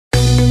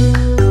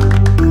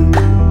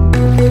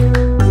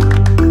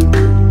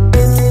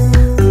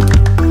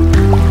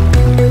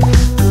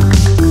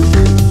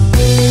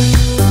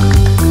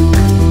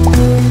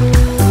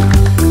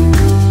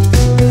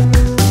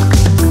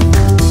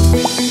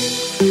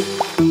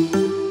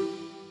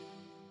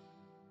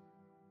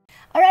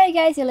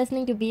guys, you're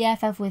listening to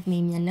BFF with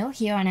May Myat Noe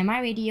here on MI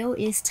Radio.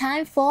 It's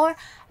time for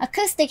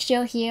Acoustic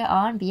show here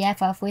on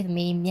BFF with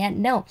May Myat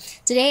Noe.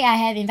 Today I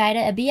have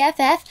invited a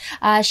BFF.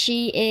 She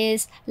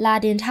is Lar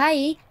Dint Htar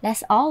Yi.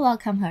 Let's all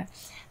welcome her.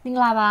 မင်္ဂ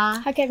လာပါ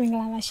ဟုတ်ကဲ့မင်္ဂ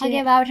လာပါရှင် ဟုတ်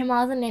ကဲ့ပါပထမ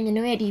ဆုံးနေမြ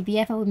နွေရဲ့ဒီ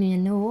BFF မြ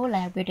နွေကို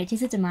လာပြီးတော့ကျေး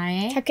ဇူးတင်ပါတ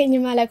ယ် ဟုတ်ကဲ့ညီ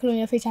မလည်းခုလို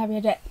မျိုးဖိတ်ချ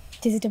ပေးတဲ့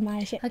ကျေးဇူးတင်ပါတ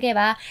ယ်ရှင် ဟုတ်ကဲ့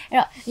ပါအဲ့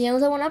တော့အရင်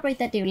ဆုံးတော့ပရိ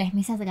သတ်တွေကိုလည်း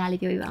မိတ်ဆက်စကား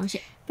လေးပြောပြပါအောင်ရှ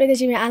င် ပရိသတ်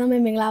ကြီးများအားလုံးပဲ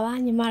မင်္ဂလာပါ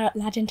ညီမတော့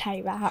လာတင်ထို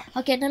င်ပါဟုတ် ဟု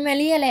တ်ကဲ့နာမည်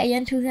လေးရဲ့လည်းအရ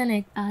င်ထူးဆန်းနေ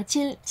ချ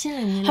င်းလ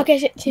င်းလေး ဟုတ်ကဲ့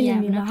ချင်းလ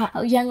င်းလေးပါ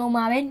ဟုတ် ရန်ကုန်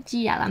မှာပဲကြ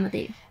ည်ရလားမ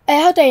သိ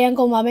ဘူး ဟုတ်တယ်ရန်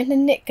ကုန်မှာပဲ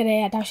2နှစ်ကလေး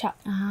ရတောက်လျှောက်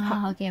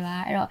ဟုတ်ကဲ့ပါ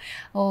အဲ့တော့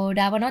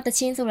ဒါပေါ့နော်တ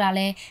ချင်းဆိုတာ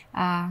လဲ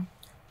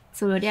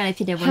ဆိုတော့တရားလေး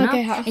ဖြစ်တယ်ပေါ့နော်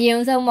အရင်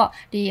ဆုံးပေါ့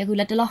ဒီအခု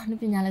လက်တလောနု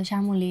ပညာလှူ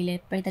ရှားမှုလေးလ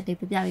ည်းပြည့်တဲ့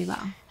ပြပြပေးပါ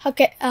အောင် ဟုတ်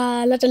ကဲ့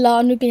လက်တလော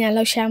နုပညာ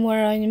လှူရှားမှု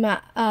တော့ညီမ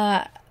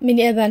မီ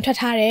နီအယ်ဘမ်ထွက်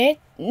ထားတယ်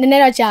နည်းန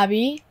ည်းတော့ကြာ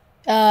ပြီ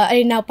အဲ့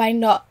ဒီနောက်ပိုင်း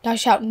တော့တောက်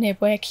လျှောက်နေ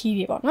ပွဲခီး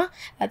တွေပေါ့နော်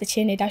တချ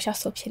င်းတွေတောက်လျှောက်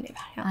ဆိုဖြစ်နေ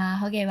ပါတယ်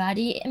ဟုတ်ကဲ့ပါ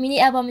ဒီမီနီ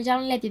အယ်ဘမ်အကြော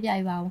င်းလေးပြပြ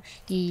ပေးပါဦး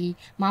ဒီ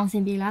မောင်စ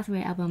င်ပြေလားဆို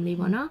တဲ့အယ်ဘမ်လေး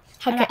ပေါ့နော်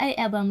ဟုတ်ကဲ့အဲ့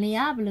အယ်ဘမ်လေးက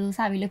ဘယ်လိုစ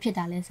ပြီးလို့ဖြစ်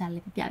တာလဲဆိုတာ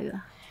လေးပြပြပေး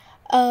ပါ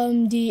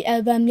ဒီ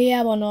album လေးอ่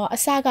ะဗောနော်အ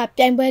စက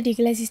ပြိုင်ပွဲဒီ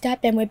Galaxy Star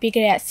ပြိုင်ပွဲပြီးကြ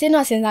တဲ့စဉ်း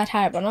စား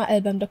ထားရဗောနော်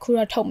album တစ်ခု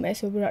တော့ထုတ်မယ်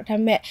ဆိုပြီးတော့ဒါ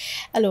ပေမဲ့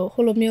အဲ့လို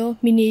ဟိုလိုမျိုး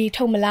mini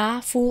ထုတ်မလား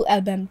full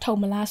album ထုတ်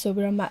မလားဆို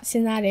ပြီးတော့မှစ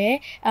ဉ်းစားတယ်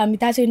မိ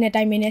သားစုနဲ့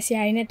တိုင်ပင်နဲ့ဆ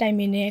ရာကြီးနဲ့တိုင်ပ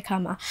င်တဲ့အခါ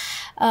မှာ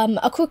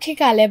အခုခေတ်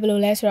ကလည်းဘယ်လို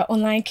လဲဆိုတော့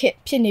online ခေတ်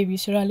ဖြစ်နေပြီ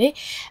ဆိုတော့လေ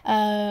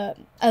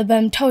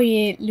album ထုတ်ရ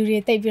လူတွေ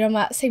တိတ်ပြီးတော့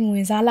မှစိတ်ဝ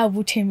င်စားလောက်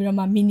ဘူးထင်ပြီးတော့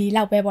မှ mini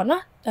လောက်ပဲဗော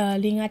နော်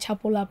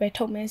5-6 ပို့လောက်ပဲ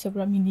ထုတ်မယ်ဆို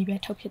ပြီးတော့ mini ပဲ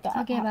ထုတ်ဖြစ်သွား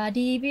ဟုတ်ကဲ့ပါ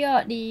ဒီပြီး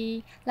တော့ဒီ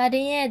လာတ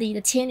င်ရဲ့ဒီတ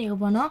ချင်းတွေကို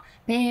ပေါ့နော်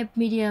ဘယ်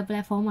media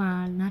platform မှာ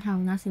နားထော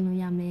င်နားဆင်လို့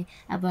ရမယ်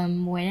album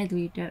ဝယ်တဲ့သူ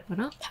တွေအတွက်ပေါ့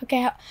နော်ဟုတ်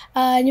ကဲ့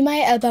ညီမ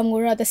ရဲ့ album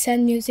ကိုတော့ The Sun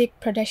Music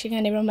Production က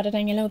နေပြီးတော့မတ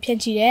တိုင်းငယ်လုံးဖြန့်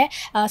ချီတယ်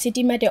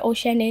City Map တွေ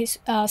Ocean တွေ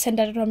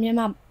Center တော်များ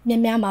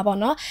များမှာပေါ့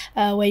နော်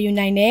ဝယ်ယူ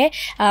နိုင်တယ်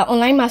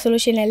online မှာဆို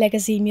လို့ရှိရင်လည်း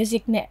Legacy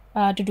Music နဲ့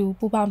တူတူ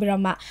ပူးပေါင်းပြီး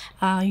တော့မှ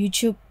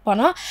YouTube ပေါ့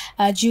နော်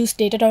Juice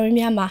တွေတော်တော်များ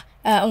များမှာ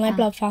online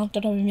platform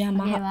တော်တော်များများ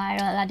မှာဟုတ်ပါအဲ့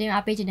တော့လာတင်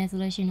အားပေးချင်တယ်ဆို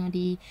လို့ရှိရင်တော့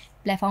ဒီ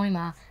platform တွေ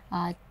မှာ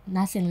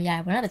နားဆင်လို့ရတ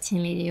ယ်ပေါ့နော်တချ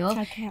င်းလေးတွေကို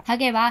ဟုတ်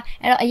ကဲ့ပါ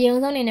အဲ့တော့အရင်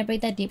ဆုံးအနေနဲ့ပြ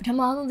ည့်သက်ဒီပထ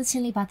မဆုံးတချ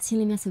င်းလေးပါတချင်း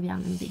လေးမျိုးဆိုပြအော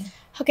င်မသိဘူး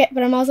ဟုတ်ကဲ့ပ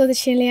ထမဆုံးတ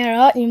ချင်းလေးက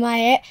တော့ညီမ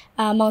ရဲ့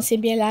မောင်စင်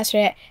ပြေလားဆို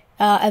တဲ့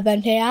album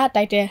ထဲက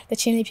title တ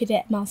ချင်းလေးဖြစ်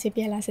တဲ့မောင်စင်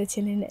ပြေလားဆိုတဲ့ချ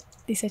င်းလေးနဲ့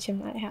သိဆက်ချင်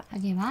ပါတယ်ဟု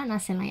တ်ကဲ့ပါ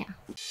နားဆင်လိုက်ရအောင်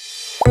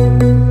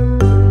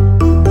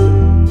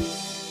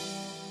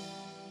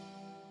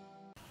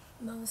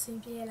မောင်စင်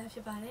ပြေလားဖြ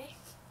စ်ပါတယ်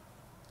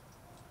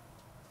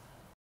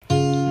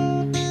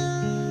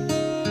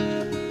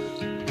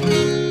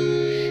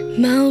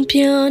မောင်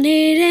ပြောနေ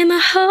တယ်မ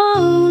ဟု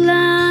တ်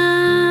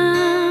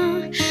လား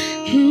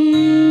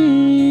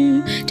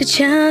တ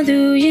ခြားသူ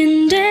ရင်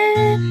တဲ့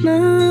မှာ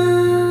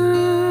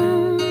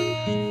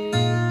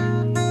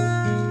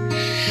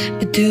ဘ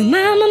ယ်သူမှ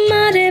မမ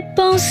တဲ့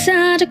ပုံစံ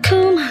တစ်ခု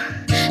မှ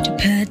တစ်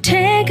ဖက်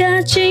ထဲက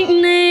ကြည့်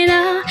နေ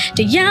တာတ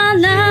ရား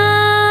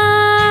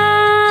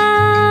လား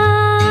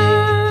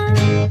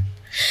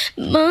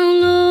မောင်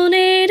လို့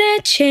နေတဲ့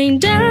ချိန်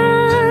တို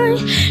င်း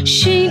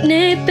ရှိ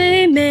နေပေ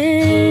မဲ့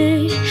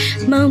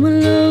မောင်မ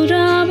လို့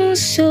တော့ဘူး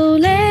ဆို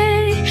လေ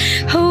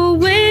ဟို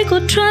ဝေး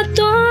ကိုထွက်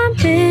သွား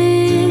မ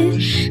ယ်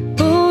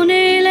ပေါ်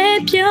နေလေ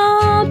ပြော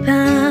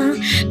ပါ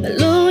မ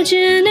လို့ချ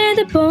င်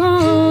တဲ့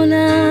ပေါ်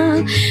လာ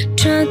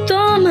ထွက်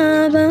သွားမှာ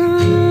ပါ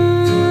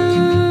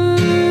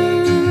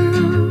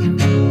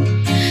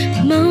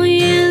မောင်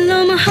ရင်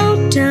လို့မဟု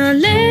တ်တာ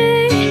လေ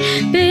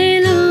ဘယ်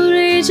လို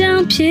တွေကြော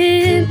င့်ဖြ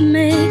စ်မ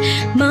ယ်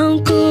မောင်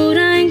ကိုယ်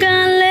တိုင်က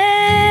လ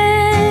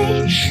ည်း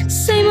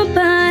စိတ်မ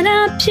ပါတာ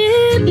ဖြ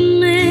စ်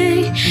မယ်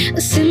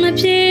အစမ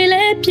ပြေ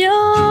လဲ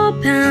ပြော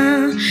ပါ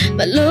မ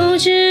လို့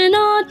ချင်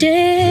တော့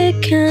တဲ့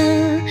ခံ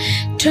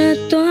ထွက်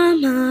သွား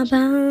မှာ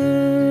ပါ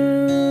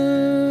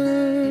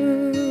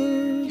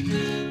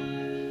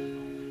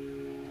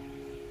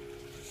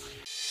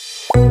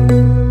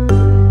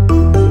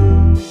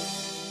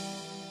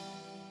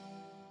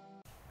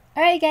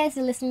Alright guys,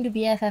 you're listening to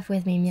BFF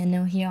with May Myat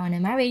Noe here on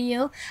MI Radio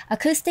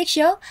Acoustic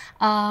show.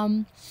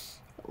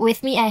 With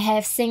me I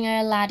have singer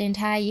Lar Dint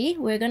Htar Yi.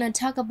 We're gonna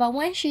talk about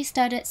when she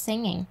started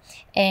singing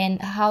and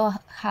how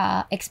her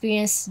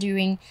experience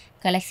during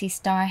Galaxy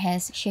Star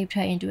has shaped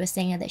her into a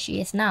singer that she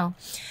is now.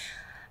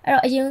 အဲ့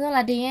တော့အရင်ဆုံး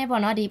လာတင်ရဲ့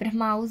ပေါ့နော်ဒီပထ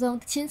မဦးဆုံး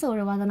တချင်းဆို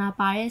တော့ဝါသနာ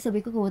ပါတယ်ဆို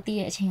ပြီးကိုသိ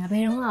တဲ့အချိန်ကဘ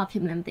ယ်တော့မှဖြ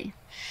စ်မလဲမသိ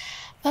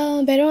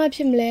ဘယ်တော့ဖြ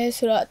စ်မလဲ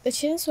ဆိုတော့တ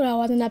ချင်းဆိုတာ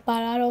ဝါသနာပါ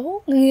တာတော့ဟို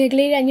ငငယ်က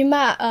လေးတည်းညီမ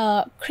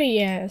ခရီး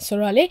ယန်ဆို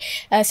တော့လေ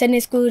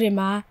Sunday school တွေ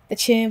မှာတ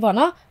ချင်းပေါ့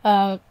နော်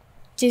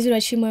ကျေးဇူး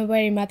တော်ချီးမွမ်းပွဲ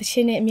တွေမှာတချ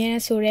င်းနဲ့အမြဲတ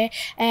မ်းဆိုရဲ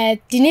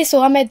ဒီနေ့ဆို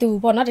ရမယ့်သူ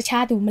ပေါ့နော်တ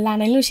ခြားသူမလာ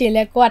နိုင်လို့ရှိရင်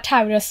လဲကိုကထ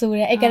ပြီးတော့ဆို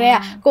ရဲအဲ့ကလေး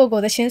ကကို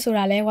တချင်းဆို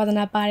တာလဲဝါသ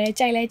နာပါတယ်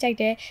ကြိုက်လဲကြိုက်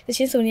တယ်တချ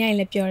င်းဆိုနေရင်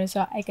လည်းပြောတယ်ဆို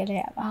တော့အဲ့ကလေး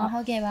ကပါဟု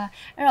တ်ကဲ့ပါ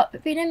အဲ့တော့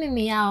ဖေနဲ့မေ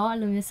မေရောအဲ့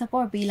လိုမျိုး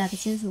support ပေးလာတ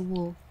ချင်းဆို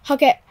ဖို့ဟုတ်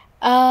ကဲ့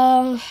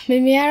မေ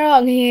မေက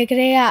တော့ငငယ်က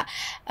လေးက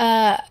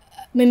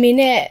မေမေ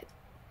နဲ့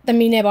သ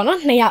မီးနဲ့ပေါ့နော်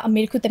နှစ်ယောက်အ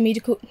မေတစ်ခုသမီးတ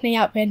စ်ခုနှစ်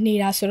ယောက်ပဲနေ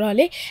တာဆိုတော့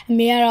လေအ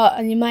မေကတော့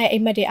ညီမရဲ့အိ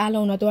မ်မက်တွေအား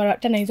လုံးတော့သူကတော့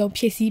တက်နိုင်ဆုံး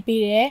ဖြည့်ဆည်း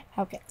ပေးတယ်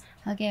ဟုတ်ကဲ့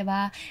Okay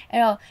ba.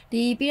 Ero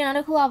di piano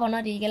to kuwa bono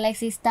di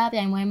Galaxy Star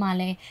ပြိုင်ပွဲမှာ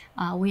လဲ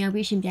ဝင်ရောက်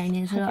ပြီးရှင်ပြိုင်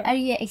နေဆိုတော့အဲ့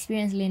ဒီရဲ့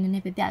experience လေးနည်းန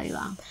ည်းပြပြပေး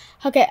ပါ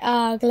ဟုတ်ကဲ့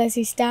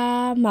Galaxy Star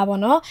မှာ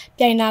ပေါ့နော်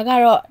ပြိုင်တာက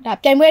တော့ဒါ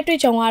ပြိုင်ပွဲအတွေ့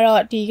အကြုံက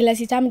တော့ဒီ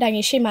Galaxy Star မတိုင်ခ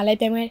င်ရှေ့မှာလဲ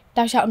ပြိုင်ပွဲ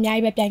တောက်လျှောက်အများ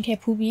ကြီးပဲပြိုင်ခဲ့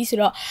ဖူးပြီးဆို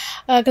တော့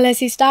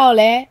Galaxy Star ကို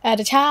လည်း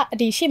တခြား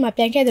ဒီရှေ့မှာ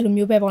ပြိုင်ခဲ့တယ်လို့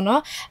မျိုးပဲပေါ့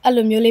နော်အဲ့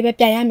လိုမျိုးလေးပဲ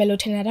ပြိုင်ရမယ်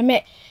လို့ထင်တယ်ဒါပေ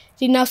မဲ့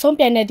ဒီနောက်ဆုံး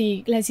ပြိုင်တဲ့ဒီ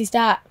Galaxy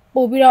Star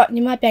ပို့ပြီးတော့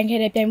ညီမပြိုင်ခဲ့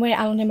တဲ့ပြိုင်ပွဲတွေ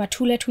အားလုံးထဲမှာ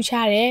ထူးလဲထူး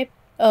ခြားတယ်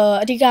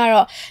အဓိက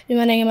တော့မြန်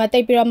မာနိုင်ငံမှာတိ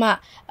တ်ပြီးတော့မှ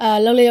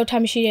လှုပ်လေရောက်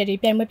ထားမရှိတဲ့ဒီ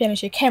ပြိုင်ပွဲပြိုင်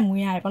လို့ရှိခဲ့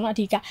မွေးရတယ်ပေါ့နော်အ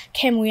ဓိက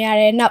ခဲမွေးရ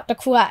တယ်နောက်တစ်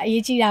ခုကအ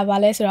ရေးကြီးတာပါ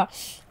လဲဆိုတော့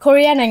ကို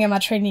ရီးယားနိုင်ငံမှာ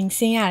training ဆ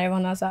င်းရတယ်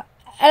ပေါ့နော်ဆိုတော့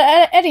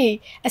အဲ့ဒီ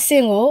အဆ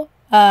င့်ကို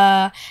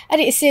အဲ့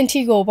ဒီအဆင့်ထိ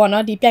ကိုပေါ့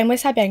နော်ဒီပြိုင်ပွဲ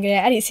စပြိုင်ခဲ့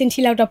တဲ့အဲ့ဒီအဆင့်ထိ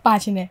လောက်တော့ပါ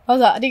ချင်တယ်ဟုတ်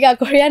ဆိုတော့အဓိက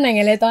ကိုရီးယားနိုင်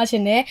ငံလဲသွားချ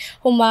င်တယ်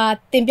ဟိုမှာ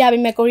တင်ပြ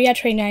ပေးမဲ့ကိုရီးယား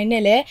trainer တွေ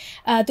နဲ့လည်း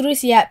သူတို့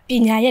စီကပ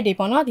ညာရက်တွေ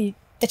ပေါ့နော်ဒီ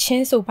တချ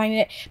င်းဆိုပိုင်း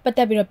နဲ့ပတ်သ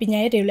က်ပြီးတော့ပညာ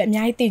ရက်တွေကိုလည်းအ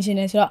များကြီးသင်ချင်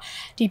တယ်ဆိုတော့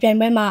ဒီပြိုင်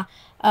ပွဲမှာ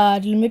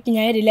ဒီလိုမျိုးပ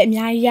ညာရက်တွေလည်းအ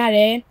များကြီးရတ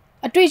ယ်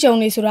အတွေ့အကြုံ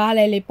တွေဆိုတာက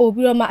လည်းပို့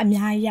ပြီးတော့မှအ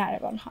များကြီးရတ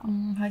ယ်ပေါ့နော်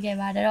ဟုတ်ကဲ့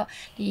ပါဒါတော့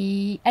ဒီ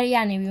အဲ့ဒီက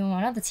နေပြီးတော့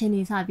เนาะတချင်း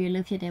တွေစပြီးလု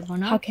ပ်ဖြစ်တယ်ပေါ့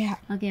နော်ဟုတ်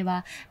ကဲ့ပါ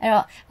အဲ့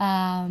တော့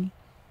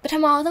ပထ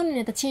မဆုံးအနေ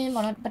နဲ့တချင်း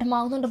ပေါ့နော်ပထမ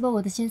ဆုံးတစ်ပုတ်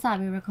ကိုတချင်းစ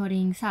ပြီး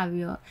recording စ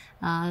ပြီးတော့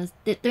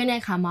တွင်းတဲ့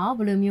အခါမှာဘ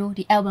ယ်လိုမျိုး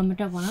ဒီ album အ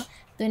တွက်ပေါ့နော်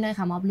တွင်းတဲ့အ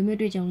ခါမှာဘယ်လိုမျိုး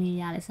တွေ့ကြုံလေး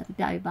ရလဲဆိုပြ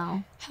ပြပါအော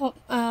င်ဟုတ်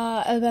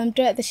album အ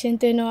တွက်တချင်း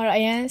တွင်းတော့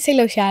အရင်စိတ်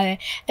လှုပ်ရှားတယ်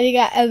အဲ့ဒီက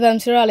album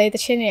ဆိုတော့လေတ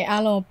ချင်းတွေ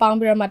အားလုံးပေါင်း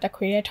ပြီးတော့မှတ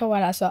ခွေရဲထုတ်ရ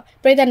တာဆိုတော့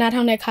ပရိသတ်နား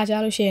ထောင်တဲ့ခါကြ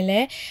လို့ရှိရင်လ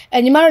ည်း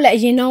ညီမတို့လည်း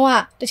အရင်တော့က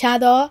တခြား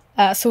သော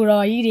ဆို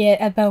တော်ကြီးတွေရဲ့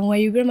album ဝ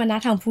ယ်ယူပြီးတော့မှ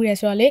နားထောင်ဖူးတယ်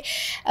ဆိုတော့လေ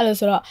အဲ့လို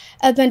ဆိုတော့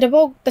album တစ်ပု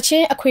တ်တချ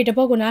င်းအခွေတစ်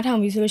ပုတ်ကိုနားထောင်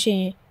ပြီးဆိုလို့ရှိ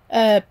ရင်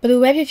ဘယ်လို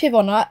ပဲဖြစ်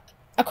ပေါ့နော်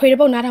အခွေတစ်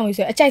ပုတ်နားထောင်ပြီး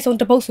ဆိုအကြိုက်ဆုံး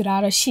တစ်ပုတ်ဆိုတာက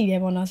တော့ရှိတ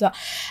ယ်ပေါ့နော်ဆိုတော့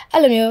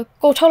အဲ့လိုမျိုး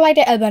ကိုထုတ်လိုက်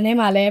တဲ့ album ထဲ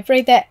မှာလည်းပ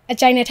ရိသတ်အ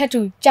ကြိုက်နဲ့ထပ်တူ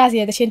ကြားစီ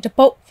တဲ့တချင်းတစ်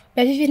ပုတ်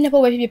ပဲဖြစ်နှစ်ပု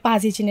တ်ပဲဖြစ်ပါ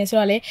စီခြင်းနေဆို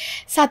တော့လေ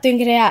စသွင်း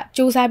ကြတဲ့က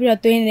စူးစမ်းပြီး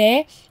တော့သွင်းတယ်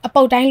အ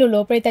ပုတ်တိုင်း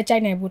လိုပရိသတ်ကြို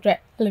က်နိုင်ဖို့အတွက်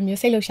အဲ့လိုမျိုး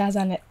စိတ်လှုပ်ရှား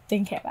စွာနဲ့သ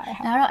င်ခဲ့ပါတယ်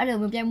ဒါတော့အဲ့လို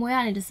ပြိုင်ပွဲက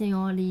နေတစင်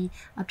ရောဒီ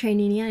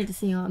training တွေကနေတ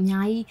စင်ရောအ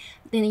များကြီး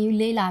သင်ယူ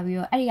လေးလာပြီး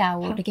တော့အဲ့ဒီဟာ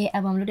ကိုတကယ်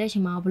album လုပ်တဲ့အချိ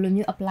န်မှာဘယ်လို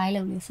မျိုး apply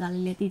လုပ်လဲဆိုတာ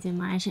လေးသိချင်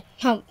ပါတယ်ရှင်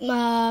ဟုတ်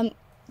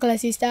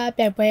Galaxy Star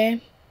ပြိုင်ပွဲ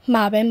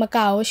မှာပဲမ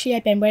ကောက်ရှိရ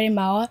ပြိုင်ပွဲတွေ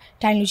မှာရော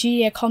ဒိုင်လူကြီး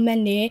ရဲ့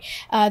comment တွေ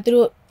သူ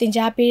တို့တင်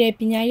ကြားပေးတဲ့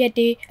ပညာရက်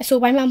တွေအဆို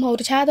ပိုင်းမှာမဟုတ်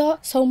တခြားသော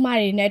ဆုံးမ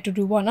တွေနဲ့အတူ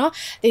တူပေါ့နော်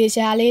တေ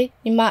ချာလေး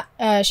ညီမ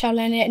ရှောက်လ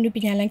န်းတဲ့အမှုပ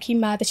ညာလန်ခီ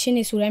မှာတချင်း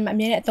တွေဆိုတိုင်းမှာအ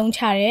မြဲတမ်းအသုံး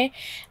ချတယ်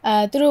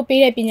သူတို့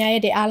ပေးတဲ့ပညာရ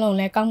က်တွေအားလုံး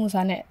လည်းကောင်းမှု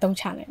စွာနဲ့အသုံး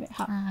ချနိုင်တယ်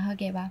ဟုတ်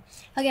ကဲ့ပါ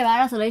အဲ့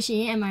တော့ဆိုလို့ရှိ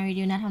ရင် MI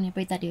Radio နားထောင်နေပ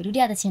ရိသတ်တွေကိုဒုတိ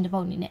ယသချင်းတစ်ပု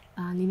တ်အနေနဲ့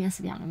လေးမြတ်စ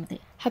ပြအောင်လည်းမသိ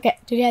ဟုတ်ကဲ့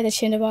ဒုတိယသ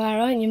ချင်းတစ်ပုတ်က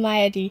တော့ညီမ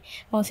ရဲ့ဒီ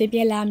မောင်စေးပြ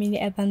က်လာမီ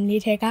နဲ့ album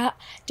လေးထဲက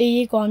တေး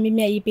ရီကောမြင့်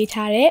မြတ်ရေးပေး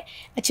ထားတဲ့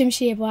အချင်း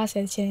ရှိရဲ့ဘွားဆ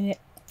ယ်ချင်းနဲ့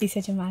ဒီဆ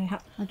က်ချင်ပါတယ်ဟု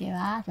တ်ကဲ့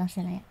ပါကျွန်တော်ဆ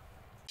င်လိုက်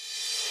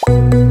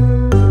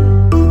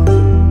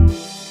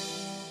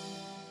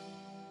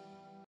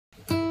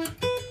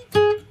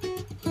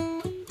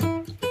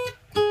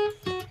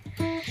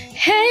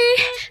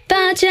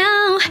ကြော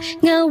င့်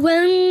ငါဝ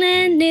မ်း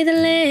နဲ့နေတယ်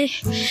လေ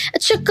အ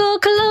ချစ်ကို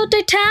ခလို့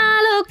တိုက်ထား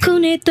လို့ခု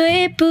နေ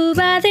သွေးပူ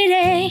ပါသေးတ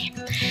ယ်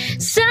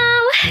စော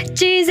င်း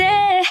ကြည်စေ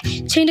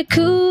ချိန်တစ်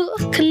ခု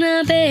ခဏ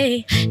ပဲ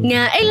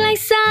ငါအိတ်လို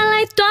က်စား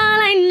လိုက်သွား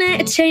လိုက်နဲ့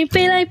အချိန်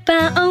ပေးလိုက်ပါ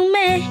အောင်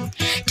မဲ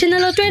တင်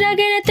လို့တွေ့တာ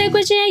ခဲ့တဲ့တဲ့ခွ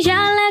ချင်းရ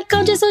လာကော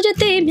င်းချဆိုချ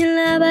တည်မြင်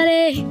လာပါတ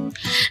ယ်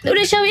လူ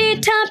တွေရှောင်ရ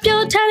ထားပြော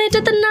ထားတဲ့တ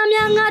သနာ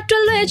များငါ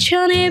တွေ့လွှဲ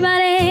ချော်နေပါ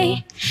တယ်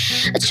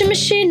အချစ်မ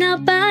ရှိနော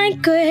က်ပိုင်း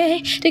ကွယ်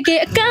တကယ်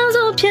အကောင်း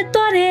ဆုံးဖြစ်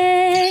သွားတ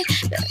ယ်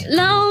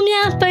လောင်မြ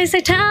ပိုင်စိ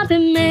တ်ထားပေ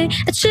မဲ့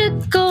အချစ်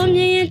ကိုမြ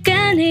င်ရင်က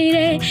န်းနေတ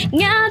ယ်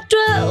ငါ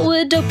တို့ဝ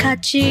တ်ဒုက္ခ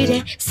ကြီးတ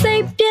ယ်စိ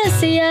တ်ပြည့်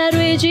စရာ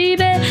တွေကြီး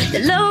ပဲ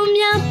လောင်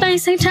မြပိုင်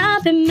စိတ်ထား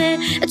ပေမဲ့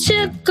အချ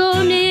စ်ကို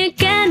မြင်ရင်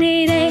ကန်းနေ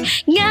တယ်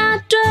ငါ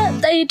တို့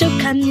တိတ်ဒုက္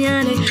ခ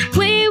များနေ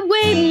ဝေး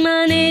ဝေးမ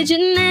နေခြ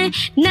င်းနဲ့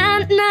နာ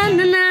နာ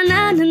နာနာ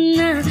နာ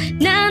နာ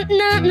နာ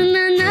နာ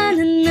နာနာ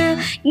နာ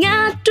ငါ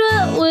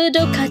တို့ဝတ်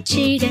ဒုက္ခ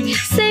ကြီးတယ်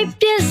စိတ်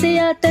ပြည့်စ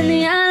ရာတနေ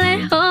ရလဲ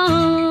ဟော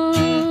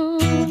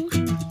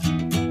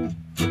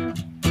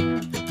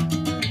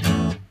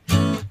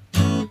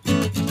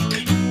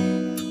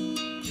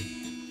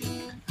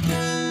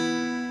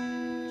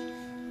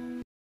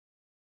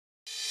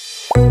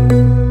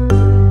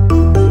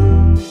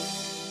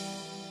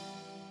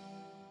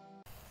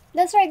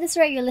That's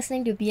right. You're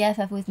listening to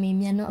BFF with May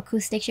Myat Noe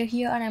Acoustic Show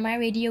here on my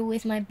radio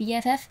with my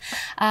BFF,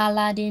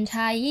 Lar Dint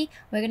Htar Yi.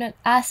 We're gonna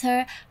ask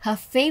her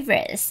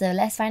favorite. So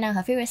let's find out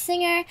her favorite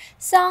singer,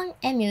 song,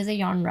 and music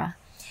genre.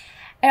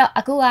 အဲ့တော့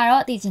အခုက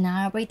တော့တည်ချင်တာ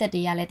တော့ပရိသတ်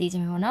တွေကလည်းတည်ချ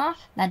င်မှာပေါ့နော်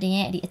လာတင်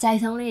ရဲ့ဒီအကြိုက်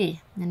ဆုံးလေး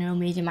နည်းနည်း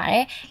မေးချင်ပါတ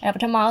ယ်အဲ့တော့ပ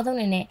ထမဆုံးအ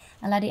နေနဲ့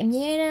လာတင်အ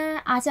မြဲတမ်း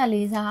အားကျ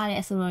လေးစားရတဲ့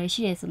အဆိုတော်တွေ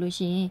ရှိတယ်ဆိုလို့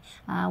ရှိရင်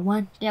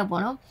one တယောက်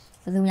ပေါ့နော်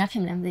ဘယ်သူများဖြ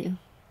စ်မလဲမသိဘူး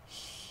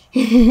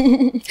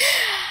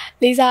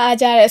လေးစားအား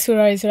ကြတဲ့အဆို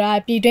တော်တွေဆိုတာ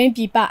ပြည်တွင်း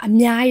ပြည်ပအ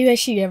များကြီးပဲ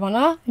ရှိတယ်ပေါ့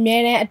နော်အ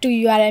များတန်းအတူ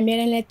ယူရတယ်အများ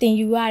တန်းလည်းတင်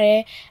ယူရတယ်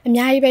အ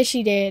များကြီးပဲရှိ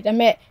တယ်ဒါပေ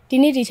မဲ့ဒီ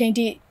နေ့ဒီချိန်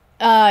ထိ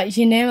ရ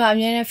င်ထဲမှာအ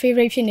များတန်း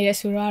favorite ဖြစ်နေတဲ့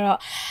ဆိုတော့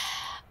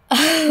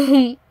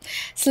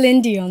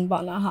Celine Dion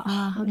ပေါ့နော်ဟာ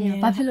ဟုတ်ကဲ့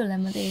ဘာဖြစ်လို့လဲ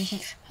မသိဘူးရှင်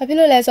ဘာဖြစ်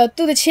လို့လဲဆိုတော့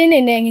သူ့တချင်းနေ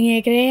နဲ့ငင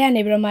ယ်ကလေးက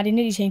နေပြီးတော့မှဒီ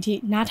နေ့ဒီချိန်ထိ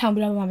နားထောင်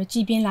ပြီးတော့မှကြ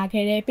ည်ပြင်းလာ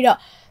ခဲ့တယ်ပြီးတော့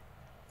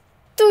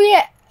သူ့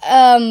ရဲ့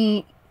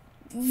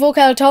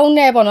vocal tone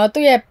နဲ့ပေါ့နော်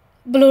သူ့ရဲ့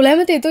ဘယ်လိုလဲ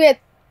မသိသူ့ရဲ့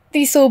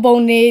တီဆိုပုံ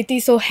နေတီ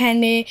ဆိုဟန်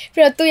နေ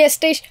ပြီးတော့သူ့ရဲ့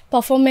stage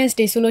performance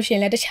တွေဆိုလို့ရှိရ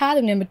င်လည်းတခြား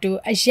သူနဲ့မတူ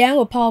အရန်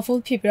ကို powerful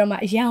ဖြစ်ပြီးတော့မှ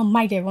အရန်ကို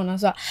မိုက်တယ်ပေါ့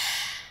နော်ဆိုတော့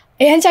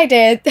အရန်ကြိုက်တ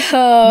ယ်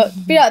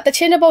ပြီးတော့တချ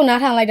င်းတစ်ပုတ်နား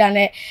ထောင်လိုက်တာ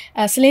နဲ့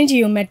စလင်းဂျီ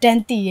ကိုမတ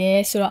န်းတည်ရဲ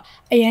ဆိုတော့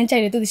အရန်ကြို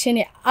က်တယ်သူတချင်း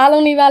တွေအား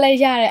လုံးလေးပါလဲ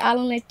ရတယ်အား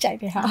လုံးလဲကြိုက်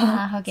တယ်ဟာ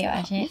ဟုတ်ကဲ့ပါ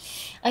ရှင်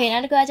โอเคနော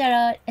က်တစ်ခုကကျ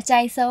တော့အကြို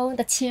က်ဆုံး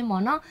တချင်း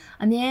ပေါ့နော်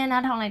အမြဲ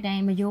နားထောင်လိုက်တို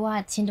င်းမယိုးက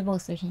ချင်းတစ်ပု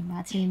တ်ဆိုရှင်ပါ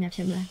ချင်းလေးများဖြ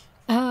စ်မလား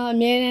အ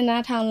မြဲတမ်း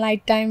နားထောင်လိုက်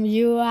တိုင်းမ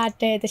ယိုးရ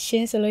တဲ့တချ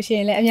င်းဆိုလို့ရှိရ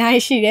င်လည်းအများ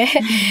ကြီးရှိတယ်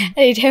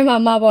အဲ့ဒီထဲမှာ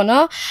မှပေါ့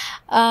နော်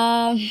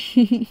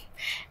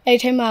အဲ့ဒီ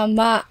ထဲမှာ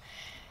မှ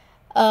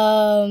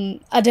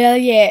Adele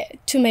ရဲ့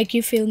To Make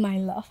You Feel My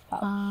Love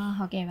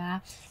ဟုတ်ကဲ့ပါ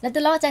လက်တ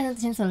လောအကြိုက်ဆုံးသ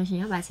ချင်းဆိုလို့ရှိ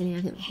ရင်ဗာချင်းလေးရ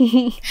ဖြစ်ပါ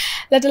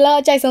လက်တလော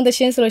အကြိုက်ဆုံးသ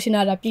ချင်းဆိုလို့ရှိရင်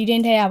တော့ပြည်တွ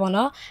င်းထဲရပါ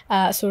တော့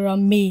ဆိုတော့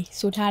May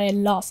ဆိုထားတဲ့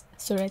Lost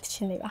ဆိုတဲ့သချ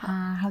င်းလေးပါ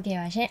ဟုတ်ကဲ့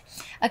ပါရှင်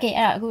Okay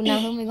အဲ့တော့အခုနော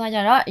က်ဆုံးမိခွန်းကျ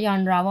တော့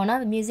genre ပေါ့နော်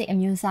music အ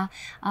မျိုးအစား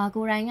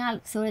ကိုရိုင်းက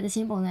ဆိုတဲ့သချ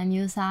င်းပုံစံ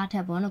မျိုးစားထ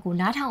က်ပေါ့နော်ကို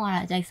နားထောင်ရ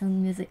တာအကြိုက်ဆုံး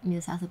music အ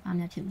မျိုးအစားဆိုပါ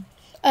များဖြစ်မှာ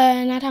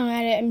နားထောင်ရ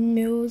တဲ့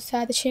မျိုး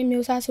စားသချင်း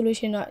မျိုးစားဆိုလို့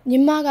ရှိရင်တော့ညီ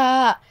မ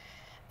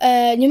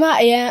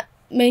အရင်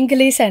main က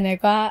လေးဆန်တယ်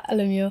ကွာအဲ့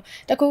လိုမျိုး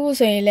တခုခု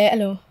ဆိုရင်လည်းအဲ့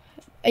လို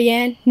အရ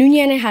န်နူး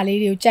ညံ့တဲ့ဟာလေး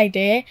တွေကိုကြိုက်တ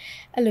ယ်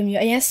အဲ့လို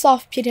မျိုးအရန်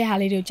soft ဖြစ်တဲ့ဟာ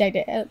လေးတွေကိုကြိုက်တ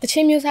ယ်တချ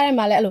င်းမျိုးစားထဲ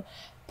မှာလည်းအဲ့လို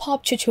pop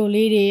ချို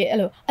လေးတွေအဲ့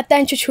လိုအတ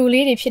န်ချို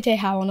လေးတွေဖြစ်တဲ့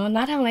ဟာပေါ့နော်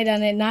နားထောင်လိုက်တာ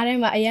နဲ့နားထဲ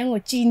မှာအရန်ကို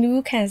ကြည်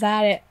နူးခံစား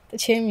ရတဲ့တ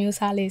ချင်းမျိုး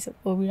စားလေးဆို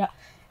ပို့ပြီးတော့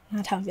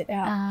နားထောင်ဖြစ်တ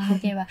ယ်ဟု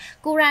တ်ကဲ့ပါ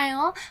ကိုရိုင်း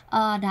ရော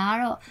ဒါက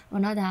တော့ဘော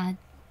နော်ဒါ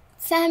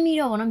စမ်းပြီး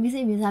တော့ဘောနော်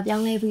music မျိုးစားပြော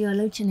င်းလဲပြီးတော့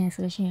လုပ်ချင်တယ်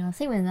ဆိုလို့ရှိရင်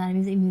စိတ်ဝင်စားတဲ့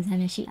music မျိုးစား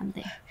မျိုးရှိလားမ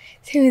သိ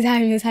စိတ်ဝင်စား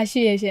မျိုးစားရှိ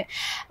ရရှင်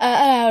အဲ့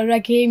ဒါ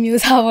reggae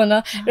မျိုးစားပေါ့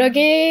နော်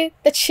reggae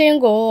တချင်း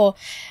ကို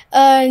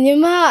ညီ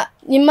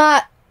မ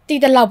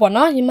တီးတလောက်ပေါ့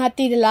နော်ညီမ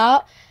တီးတလောက်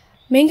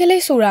မင်းက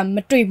လေးဆိုတာမ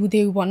တွေ့ဘူး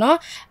သေးဘူးပေါ့နော်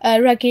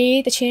reggae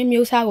တချင်း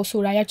မျိုးစားကို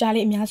ဆိုတာယောက်ျား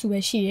လေးအများစုပဲ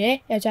ရှိတယ်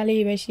ယောက်ျား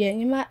လေးပဲရှိတယ်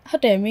ညီမဟု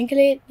တ်တယ်မင်းက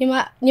လေး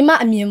ညီမ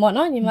အမြင်ပေါ့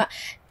နော်ညီမ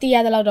တီးရ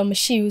တဲ့လောက်တော့မ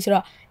ရှိဘူးဆို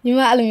တော့ညီမ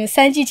အဲ့လိုမျိုးစ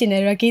မ်းကြည့်ချင်တ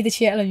ယ် reggae တချ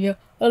င်းအဲ့လိုမျိုး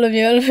ပေါ့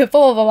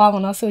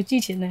ပေါ့နော်ဆိုကြ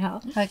ည့်ချင်တယ်ဟု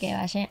တ်ကဲ့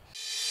ပါရှင်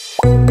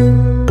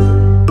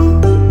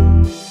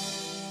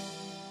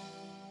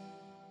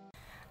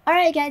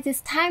Alright guys,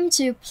 it's time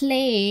to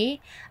play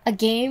a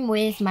game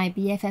with my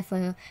BFF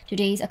for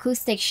today's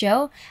acoustic show.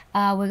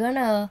 We're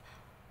gonna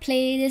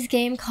play this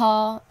game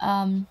called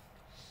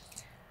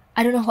I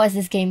don't know what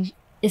this game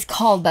is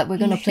called, but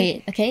we're gonna play it,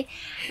 okay?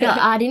 No,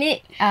ဒီနေ့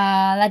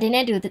လာဒီ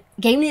နေ့ဒီ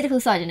game လေးတစ်ခု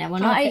ဆော့ကြနေပါ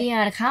တော့အဲ့ဒီက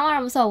တစ်ခါမှ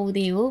မဆော့ဘူး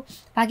သေးဘူး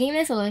။ဘာ game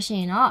လဲဆိုလို့ရှိ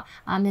ရင်တော့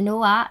မ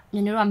နိုးက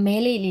မဲ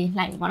လေး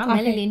နှိုက်ပါတော့မဲ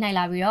လေးနှိုက်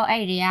လာပြီးတော့အဲ့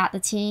ဒီတွေကတ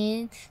ချင်း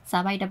စာ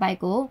ပိုက်တစ်ပိုက်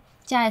ကို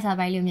ကြားရစာ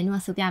ပိုက်လေးကိုမျိုးက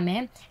ဆိုပြမ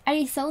ယ်အဲ့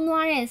ဒီဆုံး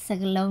သွားတဲ့စ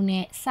ကလုံး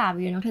နဲ့စ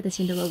ပြီးတော့နောက်ထပ်သချ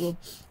င်းတစ်ပုဒ်ကို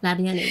လာတ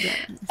င်ရနေပြီးတော့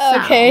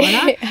Okay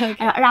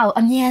အဲ့ဒါကို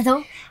အမြန်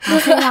ဆုံး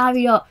စဉ်းစား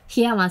ပြီးတော့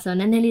ဖြေရမှာဆိုတော့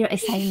နည်းနည်းလေးတော့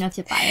exciting တော့ဖြ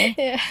စ်ပါတယ်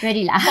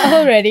Ready လား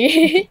Ready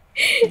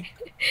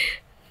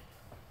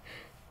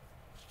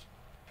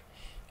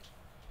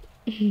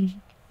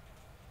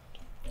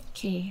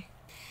Okay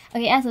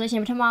အဲ့ဆိုလို့ရှိရ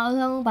င်ပထမ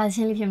ဆုံးဘာသချ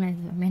င်းလေးဖြစ်မလဲ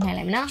ဆိုတော့မင်းနိုင်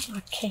လိုက်မယ်နော်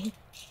Okay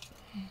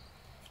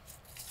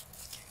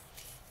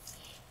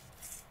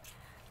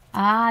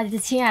ဒီတ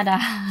ချင်းရတာ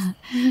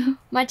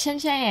မချမ်း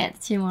ရဲ့တ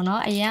ချင်းပေါ့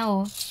နော်အရန်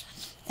ကို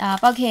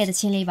ပောက်ခဲ့တဲ့တ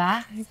ချင်းလေးပါ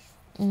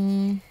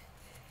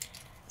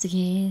တက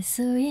ယ်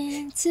ဆိုရ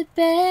င်ချစ်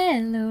ပဲ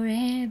လို့ရ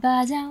ပါ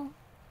ကြောင်း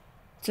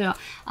ဆိုတော့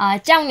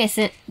ကြောက်နေစ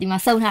စ်ဒီမှာ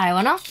စုံထားတယ်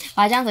ပေါ့နော်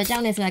ဘာကြောင့်ဆိုကြော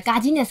က်နေဆိုတာကာ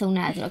ကြီးနဲ့စုံ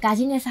ထားတယ်ဆိုတော့ကာ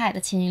ကြီးနဲ့စား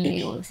တဲ့တချင်းလေး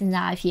ကိုစဉ်း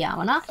စားဖြစ်ရ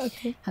ပါတော့ဟုတ်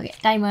ကဲ့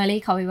တိုင်မာ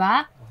လေးခေါ်ပြပါ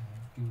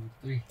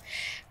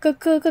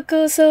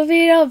ကိုဆို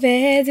ပြီးတော့ဘ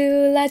ယ်သူ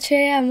လာချွေ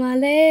ရမှာ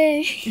လဲ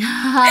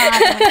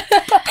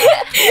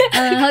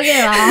ဟုတ်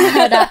ကဲ့ပါ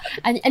ဒါ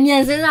အမြ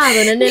န်စဉ်းစား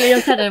ဆိုနည်းနည်းလေး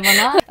တော့ခက်တယ်ပေါ့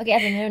နော်โอเค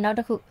အဲ့ဒါမျိုးနောက်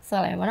တစ်ခု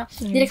ဆော့လိုက်ပါနော်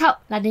ဒီတစ်ခေါက်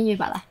လာတင်းရွေး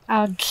ပါလား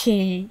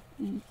Okay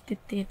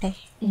တေး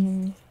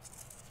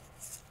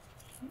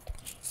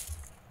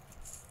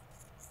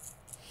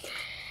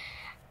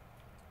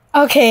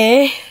Okay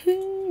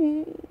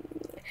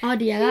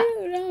ဒီက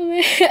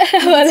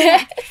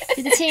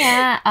ဒီချင်း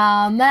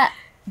မတ်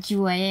ဂျူ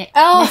ရဲ့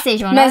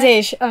message ပေါ့နော်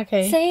message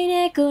okay စိတ်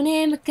နဲ့ကိုယ်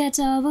နဲ့မကတ်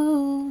တော့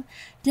ဘူး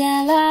ပြန်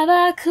လာ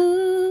ပါခု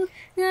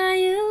ငါ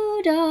ယူ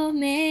တော့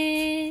မ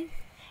ယ်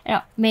အဲ့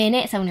တော့မေ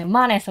နဲ့စုံတယ်မ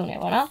နဲ့စုံတယ်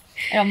ပေါ့နော်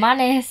အဲ့တော့မ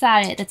နဲ့စ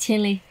တဲ့တချ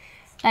င်းလေး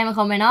တိုင်မ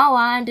ခေါ်မယ်နော်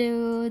1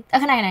 2အ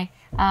ခဏ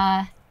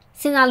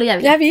စဉ်းစားလို့ရ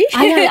ပြီအ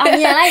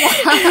မြန်လိုက်တာ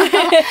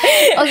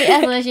Okay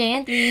အဲ့ဆိုရှင်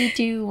3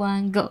 2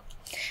 1 go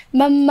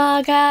မမ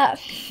က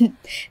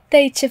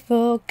တိတ်ချ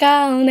ဖို့ကော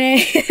င်းနေ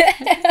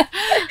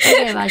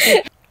Okay ပါရှင်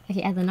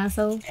Okay အဲ့ဒါနောက်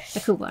ဆုံးတ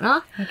စ်ခုပေါ့နော်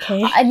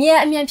Okay အ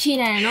မြန်ဖြေ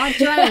နိုင်တယ်နော်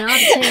ကျွမ်းတယ်နော်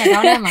တစ်ချိန်နဲ့ကော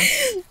င်းတယ်မှာ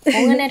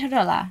ဘုံကနေထွ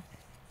က်လား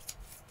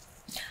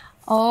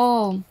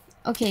Oh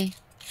Okay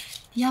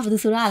ဒီကဘာ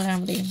လို့ဆိုရလဲ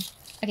မသိဘူး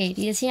Okay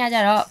ဒီတစ်ချိန်ကကြ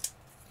တော့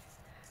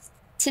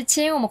ချစ်ချ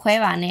င်းကိုမခွဲ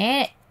ပါနဲ့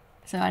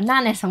ဆိုတော့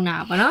နားနဲ့ဆုံးတာ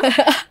ပေါ့နော်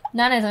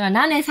နားနဲ့ဆုံးတာ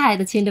နားနဲ့စားရ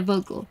တဲ့ချင်းတစ်ပု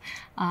တ်ကို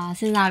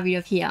စဉ်းစားပြီး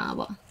တော့ဖြေရမှာ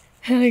ပေါ့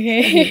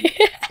Okay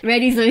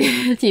Ready ဆိုရင်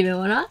ဖြေမယ်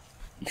ပေါ့နော်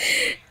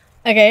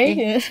Okay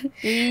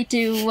 3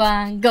 2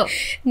 1 go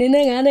နင်း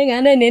နဲ့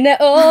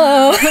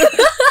အိုး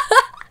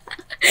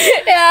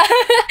Yeah.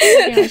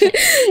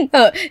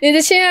 Oh, in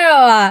the chair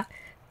or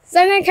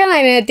something kind of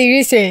like the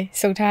TV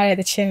so tired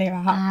the chili.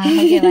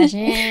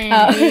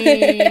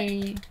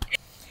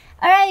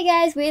 Alright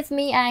guys, with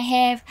me I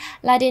have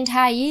Lar Dint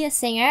Htar Yi, a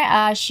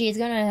singer. She's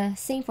gonna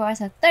sing for us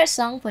her third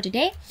song for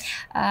today.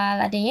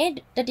 Lar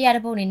Dint, the other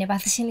bone in the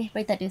bathing,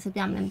 but that is a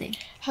diamond.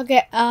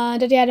 Okay,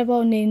 the other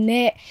bone in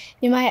it,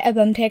 you might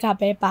album take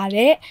up a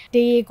party,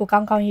 the go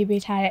come you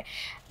be tired.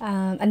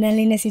 And then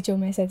Lina Sijo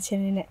message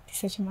in it,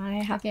 such a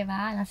man. Okay,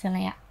 bye, that's a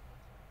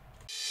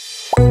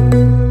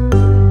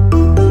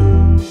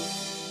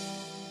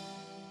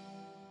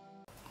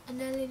and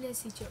then Lina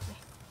Sijo.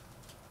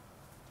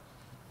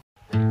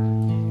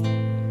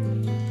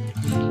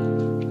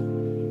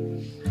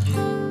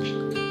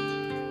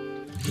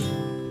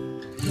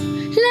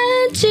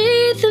 Let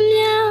the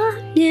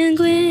young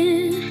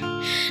queen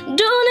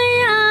don't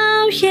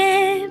out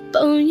yet,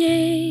 bone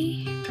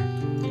ye.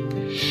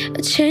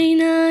 A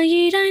chain I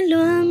eat, I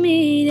love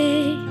me,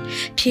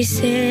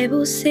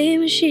 peaceable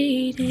same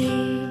she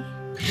day.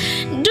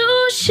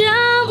 Do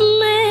shout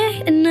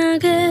me and I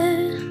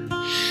get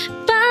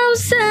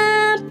bounce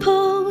up,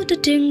 pull the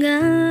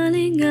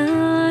dingaling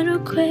out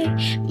of quay.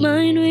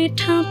 Mine we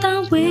talk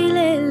that way,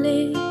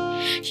 lily.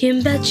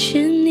 You bet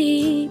you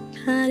need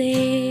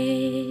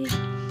party.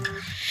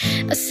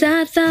 A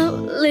sad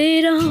thought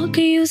later,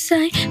 can you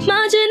say,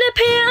 Margin a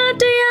piano,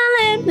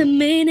 I let me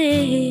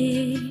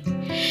mean.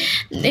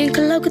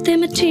 Nicola could take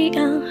my tea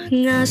out,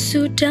 I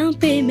suit down,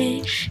 pay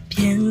me.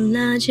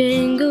 Piana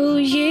jingle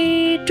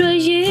ye, do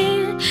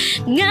ye.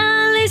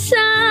 Nally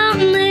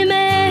sound they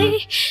may,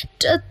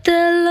 to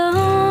the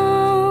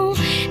low.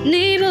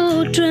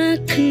 Nibo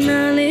drunk,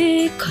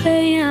 nally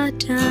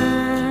quayata.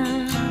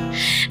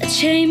 A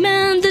chain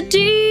man the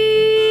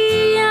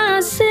D, I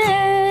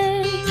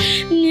say,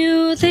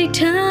 knew they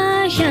tired.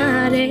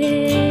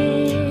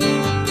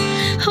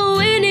 Oh,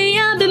 any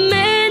other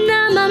man,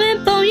 I'm a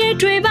boy,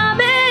 dream of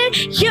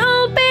it.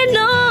 You'll be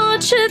no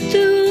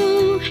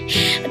chatu.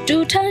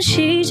 Do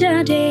Tashi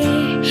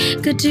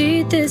Jade, could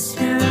do this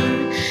now.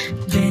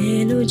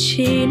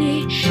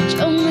 Benucini,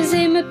 Jones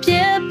in my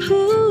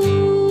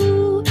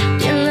poo.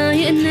 Yella,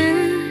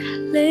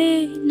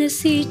 lay,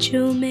 Nessie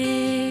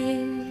Jome.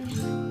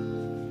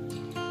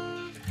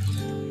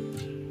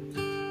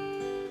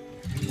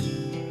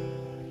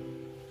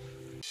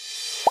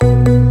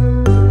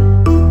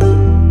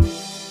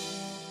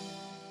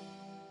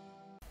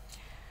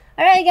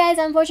 Alright guys,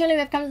 unfortunately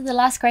we've come to the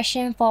last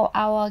question for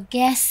our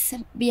guest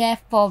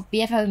BFF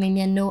with May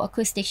Myat Noe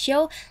acoustic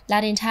show,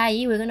 Lar Dint Htar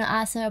Yi. We're gonna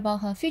ask her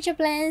about her future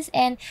plans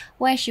and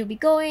where she'll be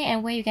going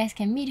and where you guys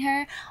can meet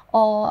her,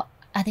 or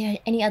are there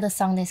any other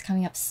song that's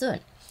coming up soon?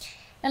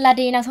 Lar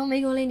Dint now so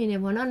make only in the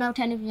now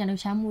 10 piano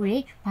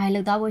chamuri, by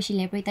look that was she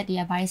celebrate that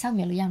the by some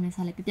young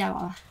celebrity.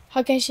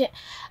 Okay, shit.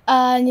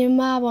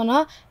 Nima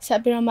bona,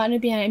 Sabira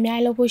Manubian,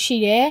 Milo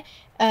Bushi.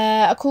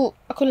 Aku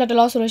let the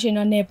law solution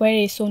on the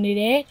very soon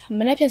day.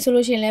 Manapian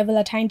solution level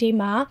a tiny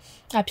ma,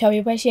 a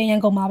pure bush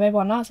and go mabe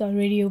bona, so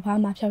radio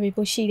palm up pure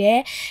bushy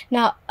there.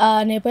 Now,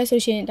 neighbor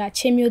solution that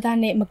chimu than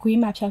name McQueen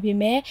map pure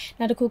me,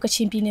 not a cook a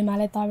chimpin in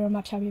Malata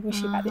map pure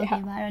bushy.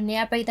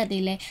 Near break that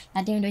delay,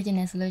 I didn't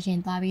do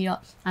solution, Babio,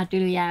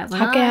 Atuya.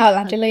 Okay,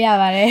 I'll tell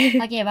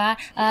you. Okay,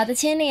 the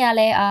chinny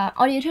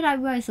or you should have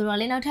words to roll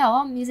in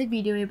a music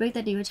video, break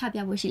that you will chap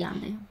your bushy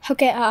land.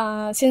 Okay,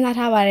 since I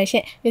have a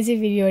music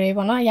video,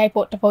 I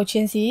put the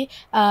poachency,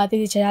 this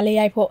is Charlie.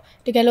 I put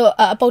to get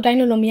about I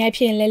know me, I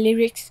pay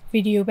lyrics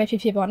video by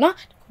people, no?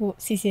 Who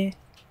sees it?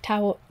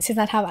 Tao, since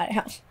I have a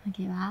house.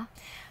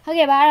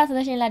 Okay, but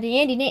solution la the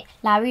end,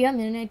 Larry, I'm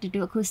going to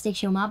do acoustic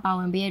show my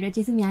power and be a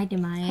register me.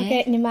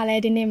 Okay, Nimala,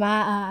 the name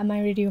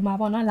my radio map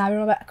on a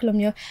Lara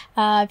Columio,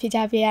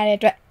 Pita Pia,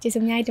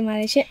 Jisumia to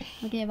my shit.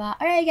 Okay, but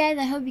alright, guys,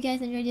 I hope you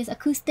guys enjoyed this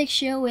acoustic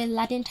show with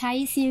Lar Dint Htar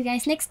Yi. See you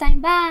guys next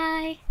time.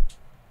 Bye.